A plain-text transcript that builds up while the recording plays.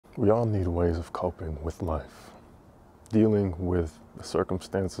We all need ways of coping with life, dealing with the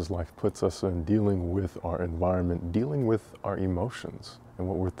circumstances life puts us in, dealing with our environment, dealing with our emotions and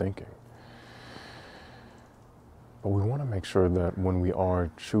what we're thinking. But we want to make sure that when we are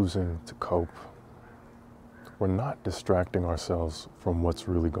choosing to cope, we're not distracting ourselves from what's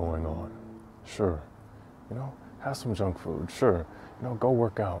really going on. Sure, have some junk food. Sure, go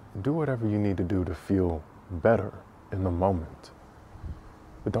work out. Do whatever you need to do to feel better in the moment.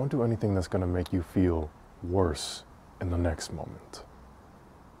 But don't do anything that's going to make you feel worse in the next moment.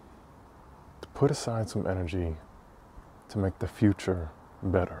 To put aside some energy to make the future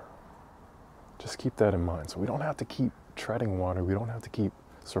better. Just keep that in mind. So we don't have to keep treading water. We don't have to keep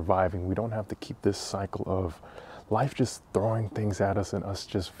surviving. We don't have to keep this cycle of life just throwing things at us and us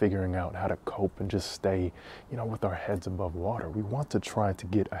just figuring out how to cope and just stay, with our heads above water. We want to try to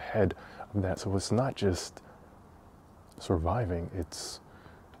get ahead of that. So it's not just surviving, it's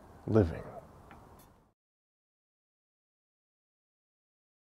living.